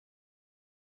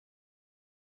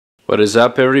What is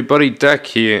up, everybody? Dak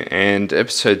here, and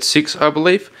episode 6 I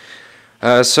believe.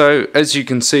 So as you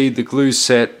can see, the glue's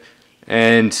set,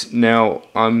 and now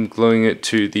I'm gluing it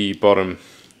to the bottom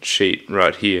sheet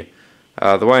right here.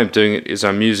 The way I'm doing it is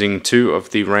I'm using two of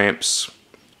the ramps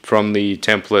from the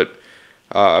template.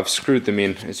 I've screwed them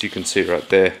in, as you can see right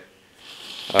there.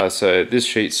 So this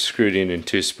sheet's screwed in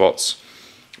two spots,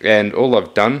 and all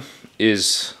I've done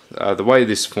is the way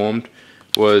this formed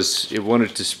was it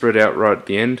wanted to spread out right at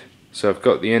the end. So I've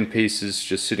got the end pieces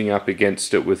just sitting up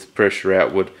against it with pressure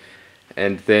outward,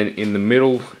 and then in the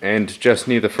middle and just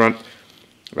near the front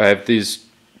I have these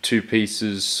two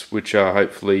pieces which are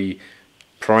hopefully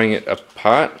prying it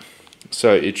apart,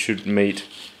 so it should meet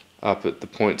up at the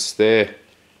points there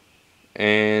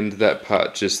and that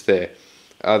part just there.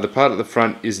 The part at the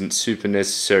front isn't super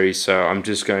necessary, so I'm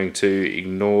just going to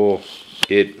ignore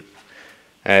it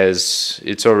as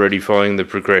it's already following the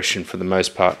progression for the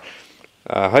most part.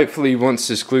 Hopefully once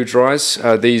this glue dries,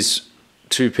 these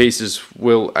two pieces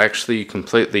will actually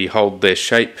completely hold their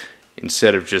shape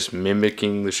instead of just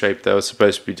mimicking the shape they were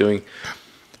supposed to be doing.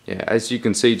 Yeah, as you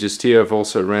can see just here, I've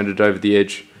also rounded over the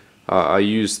edge. I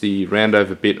used the round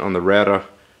over bit on the router,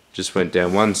 just went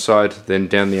down one side, then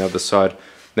down the other side,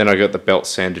 then I got the belt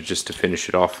sander just to finish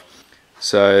it off.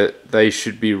 So they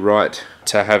should be right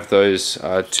to have those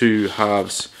two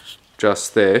halves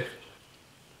just there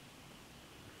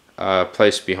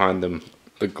placed behind them.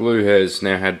 The glue has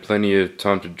now had plenty of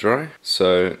time to dry,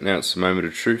 so now it's the moment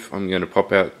of truth. I'm going to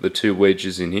pop out the two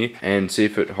wedges in here and see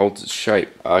if it holds its shape.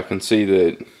 I can see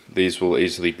that these will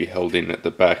easily be held in at the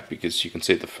back because you can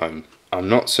see the foam. I'm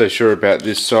not so sure about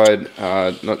this side,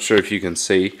 not sure if you can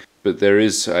see, but there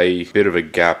is a bit of a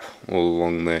gap all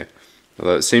along there.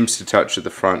 Although it seems to touch at the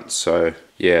front, so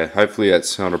yeah, hopefully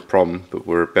that's not a problem, but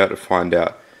we're about to find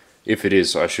out. If it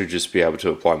is, I should just be able to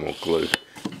apply more glue.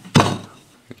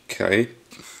 Okay,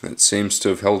 that seems to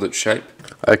have held its shape.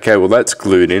 Okay, well that's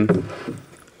glued in.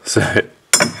 So,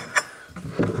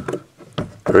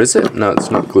 or is it? No, it's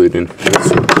not glued in.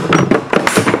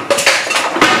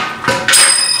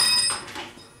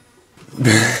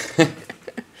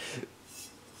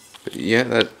 But yeah,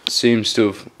 that seems to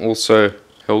have also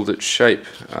held its shape.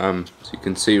 As you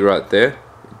can see right there,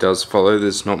 it does follow.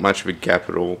 There's not much of a gap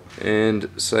at all. And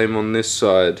same on this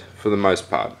side for the most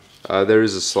part. There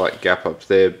is a slight gap up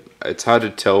there. It's hard to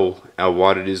tell how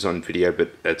wide it is on video,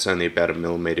 but it's only about a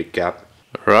millimeter gap.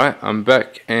 Alright, I'm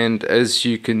back, and as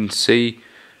you can see,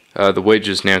 the wedge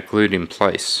is now glued in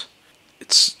place.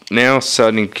 It's now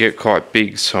starting to get quite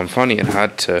big, so I'm finding it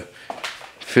hard to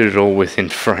fit it all within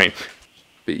frame.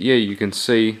 But yeah, you can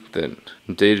see that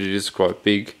indeed it is quite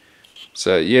big.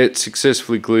 So yeah, it's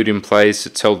successfully glued in place,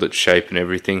 it's held its shape and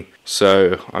everything.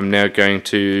 So I'm now going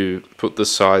to put the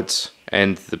sides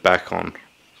and the back on.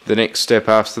 The next step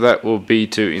after that will be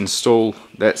to install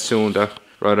that cylinder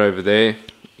right over there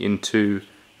into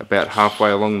about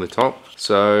halfway along the top.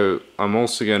 So I'm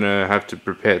also going to have to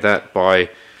prepare that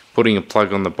by putting a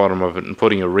plug on the bottom of it and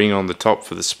putting a ring on the top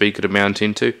for the speaker to mount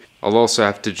into. I'll also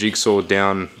have to jigsaw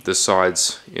down the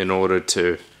sides in order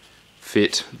to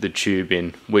fit the tube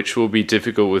in, which will be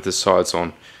difficult with the sides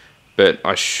on, but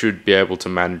I should be able to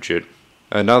manage it.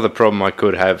 Another problem I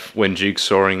could have when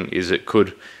jigsawing is it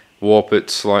could warp it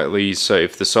slightly, so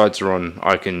if the sides are on,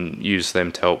 I can use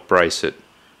them to help brace it.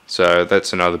 So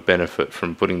that's another benefit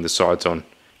from putting the sides on.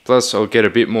 Plus I'll get a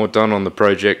bit more done on the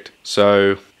project,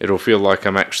 so it'll feel like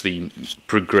I'm actually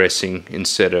progressing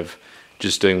instead of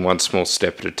just doing one small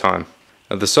step at a time.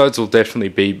 The sides will definitely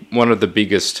be one of the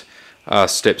biggest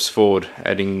steps forward,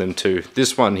 adding them to.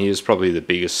 This one here is probably the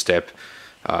biggest step,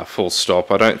 full stop.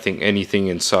 I don't think anything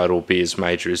inside will be as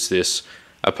major as this,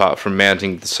 apart from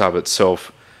mounting the sub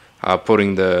itself,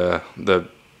 putting the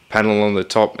panel on the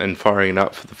top and firing it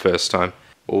up for the first time.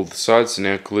 All the sides are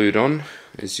now glued on,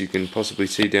 as you can possibly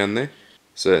see down there.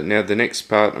 So now the next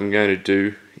part I'm going to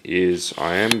do is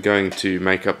I am going to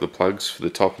make up the plugs for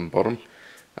the top and bottom.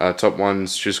 Top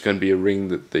one's just going to be a ring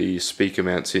that the speaker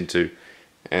mounts into,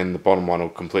 and the bottom one will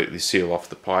completely seal off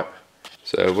the pipe.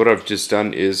 So what I've just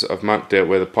done is I've marked out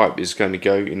where the pipe is going to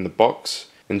go in the box,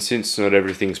 and since not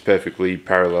everything's perfectly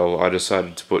parallel, I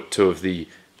decided to put two of the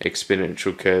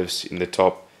exponential curves in the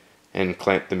top and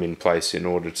clamp them in place in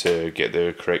order to get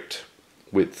the correct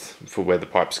width for where the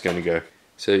pipe's going to go.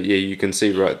 So yeah, you can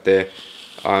see right there,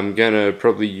 I'm going to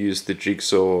probably use the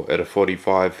jigsaw at a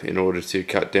 45 in order to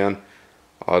cut down.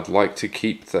 I'd like to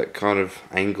keep that kind of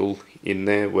angle in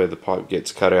there where the pipe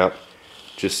gets cut out,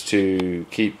 just to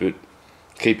keep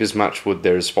as much wood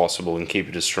there as possible and keep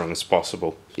it as strong as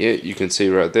possible. Yeah, you can see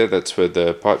right there, that's where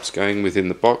the pipe's going within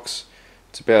the box.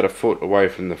 It's about a foot away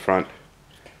from the front,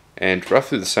 and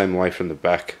roughly the same way from the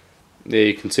back. There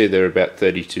you can see they're about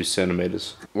 32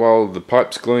 centimeters. While the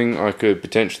pipe's gluing, I could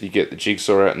potentially get the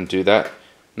jigsaw out and do that.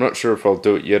 I'm not sure if I'll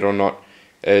do it yet or not,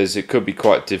 as it could be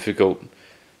quite difficult.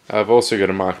 I've also got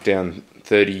to mark down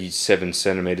 37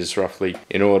 centimeters roughly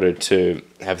in order to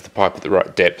have the pipe at the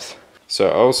right depth. So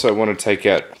I also want to take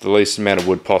out the least amount of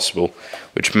wood possible,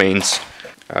 which means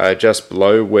just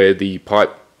below where the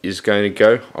pipe is going to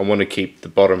go, I want to keep the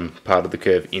bottom part of the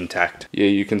curve intact. Yeah,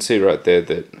 you can see right there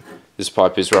that this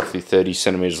pipe is roughly 30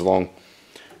 centimeters long.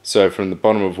 So from the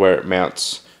bottom of where it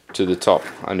mounts to the top,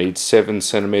 I need 7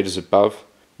 centimeters above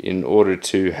in order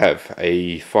to have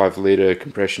a 5-litre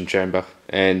compression chamber.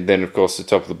 And then of course the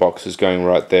top of the box is going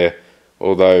right there,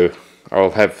 although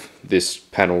I'll have this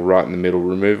panel right in the middle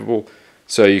removable,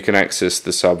 so you can access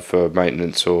the sub for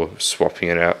maintenance or swapping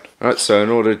it out. Alright, so in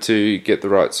order to get the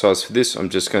right size for this, I'm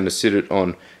just going to sit it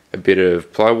on a bit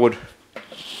of plywood,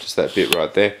 just that bit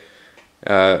right there,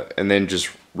 and then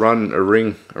just run a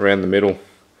ring around the middle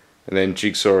and then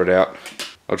jigsaw it out.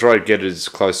 I'll try to get it as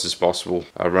close as possible,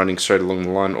 running straight along the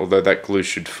line, although that glue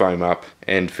should foam up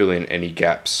and fill in any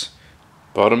gaps.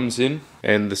 Bottom's in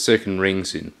and the second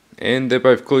ring's in, and they're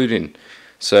both glued in.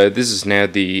 So this is now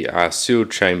the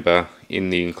sealed chamber in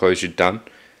the enclosure done.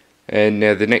 And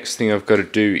now the next thing I've got to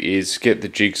do is get the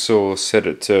jigsaw, set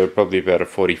it to probably about a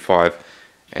 45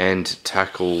 and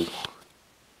tackle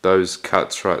those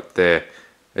cuts right there.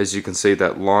 As you can see,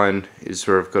 that line is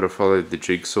where I've got to follow the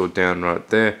jigsaw down right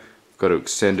there. I've got to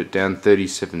extend it down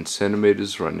 37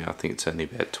 centimeters. Right now I think it's only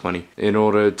about 20, in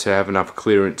order to have enough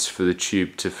clearance for the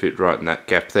tube to fit right in that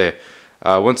gap there.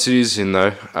 Once it is in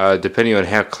though, depending on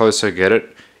how close I get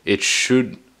it, it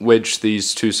should wedge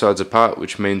these two sides apart,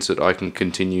 which means that I can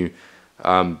continue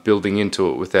building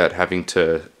into it without having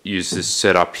to use this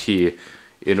setup here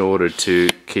in order to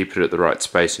keep it at the right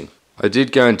spacing. I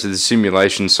did go into the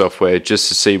simulation software just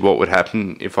to see what would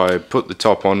happen if I put the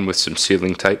top on with some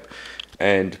sealing tape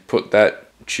and put that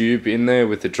tube in there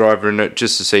with the driver in it,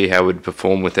 just to see how it would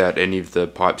perform without any of the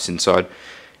pipes inside.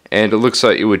 And it looks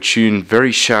like it would tune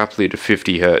very sharply to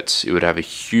 50 Hertz. It would have a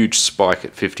huge spike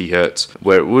at 50 Hertz,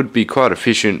 where it would be quite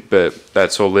efficient, but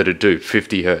that's all it'd do,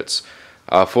 50 Hertz.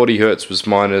 40 Hertz was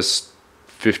minus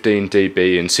 15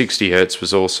 dB, and 60 Hertz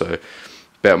was also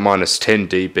about minus 10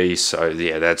 dB, so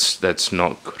yeah, that's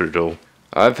not good at all.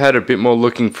 I've had a bit more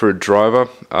looking for a driver.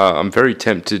 I'm very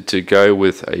tempted to go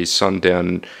with a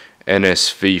Sundown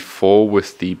NSV4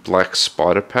 with the black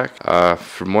spider pack.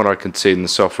 From what I can see in the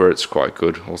software, it's quite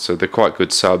good. Also, they're quite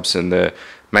good subs, and the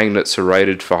magnets are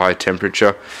rated for high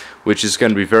temperature, which is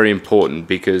going to be very important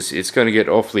because it's going to get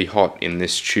awfully hot in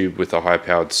this tube with a high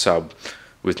powered sub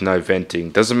with no venting.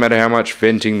 Doesn't matter how much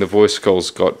venting the voice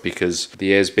coil's got, because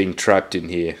the air's being trapped in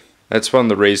here. That's one of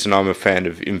the reasons I'm a fan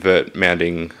of invert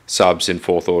mounting subs in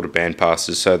 4th order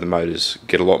bandpasses, so the motors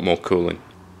get a lot more cooling.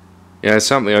 You know,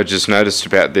 something I just noticed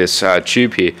about this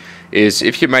tube here is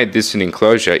if you made this an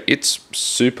enclosure, it's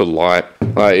super light.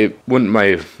 Like, it wouldn't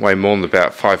weigh more than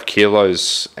about 5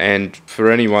 kilos, and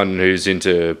for anyone who's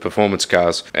into performance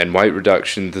cars and weight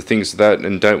reduction, the things like that,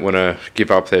 and don't want to give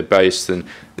up their base, then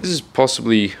this is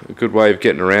possibly a good way of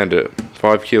getting around it.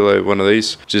 5 kilo one of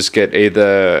these. Just get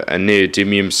either a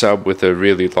neodymium sub with a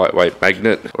really lightweight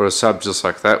magnet, or a sub just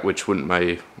like that, which wouldn't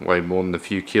weigh more than a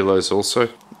few kilos also.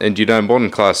 And you know,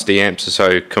 modern class D amps are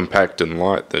so compact and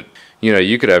light that, you know,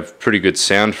 you could have pretty good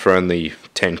sound for only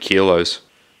 10 kilos.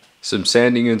 Some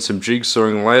sanding and some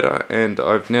jigsawing later, and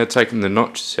I've now taken the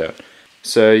notches out.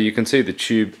 So you can see the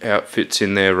tube outfits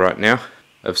in there right now.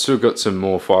 I've still got some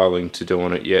more filing to do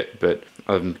on it yet, but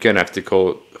I'm going to have to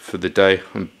call it for the day.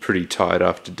 I'm pretty tired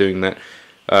after doing that.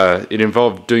 It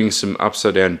involved doing some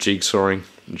upside down jigsawing,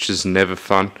 which is never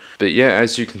fun. But yeah,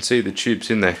 as you can see, the tube's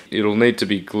in there. It'll need to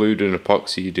be glued and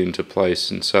epoxied into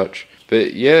place and such.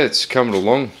 But yeah, it's coming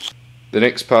along. The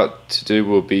next part to do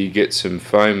will be get some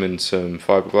foam and some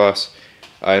fiberglass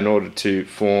in order to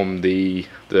form the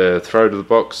throat of the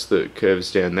box that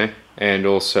curves down there, and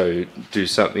also do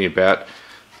something about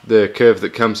the curve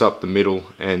that comes up the middle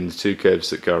and the two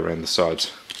curves that go around the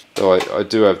sides. So I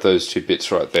do have those two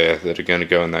bits right there that are going to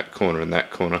go in that corner and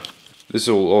that corner. This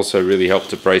will also really help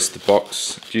to brace the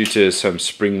box. Due to some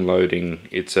spring loading,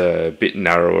 it's a bit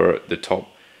narrower at the top,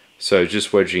 so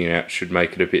just wedging it out should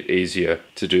make it a bit easier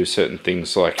to do certain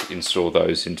things like install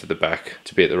those into the back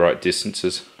to be at the right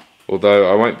distances. Although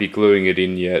I won't be gluing it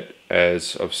in yet,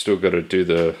 as I've still got to do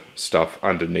the stuff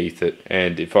underneath it,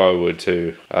 and if I were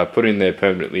to put in there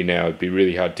permanently now, it'd be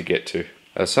really hard to get to.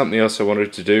 Something else I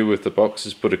wanted to do with the box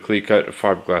is put a clear coat of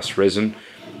fiberglass resin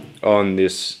on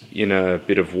this inner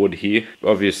bit of wood here.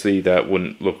 Obviously that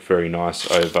wouldn't look very nice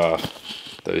over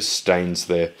those stains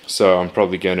there. So I'm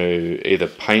probably going to either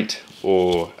paint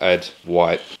or add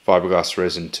white fiberglass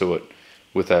resin to it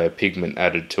with a pigment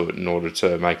added to it in order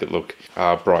to make it look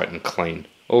bright and clean.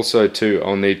 Also too,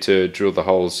 I'll need to drill the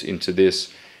holes into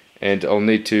this, and I'll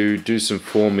need to do some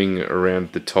forming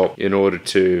around the top in order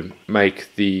to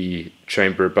make the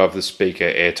chamber above the speaker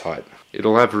airtight.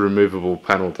 It'll have a removable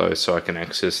panel though, so I can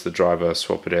access the driver,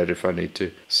 swap it out if I need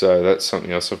to. So that's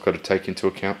something else I've got to take into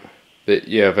account. But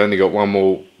yeah, I've only got one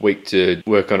more week to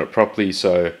work on it properly,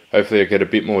 so hopefully I get a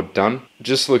bit more done.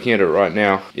 Just looking at it right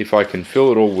now, if I can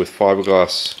fill it all with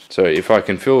fiberglass, so if I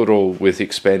can fill it all with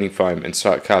expanding foam and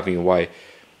start carving away,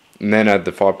 and then add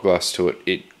the fiberglass to it,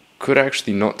 it could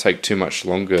actually not take too much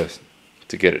longer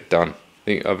to get it done. I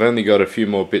think I've only got a few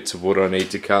more bits of wood I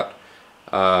need to cut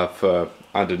for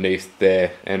underneath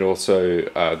there, and also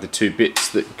the two bits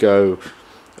that go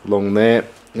along there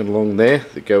and along there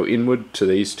that go inward to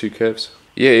these two curves.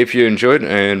 Yeah, if you enjoyed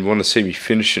and want to see me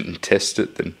finish it and test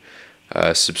it, then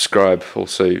subscribe.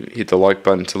 Also hit the like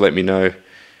button to let me know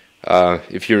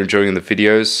if you're enjoying the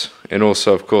videos, and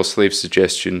also of course leave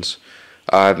suggestions.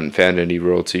 I haven't found any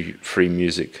royalty free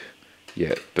music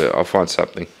yet, but I'll find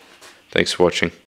something. Thanks for watching.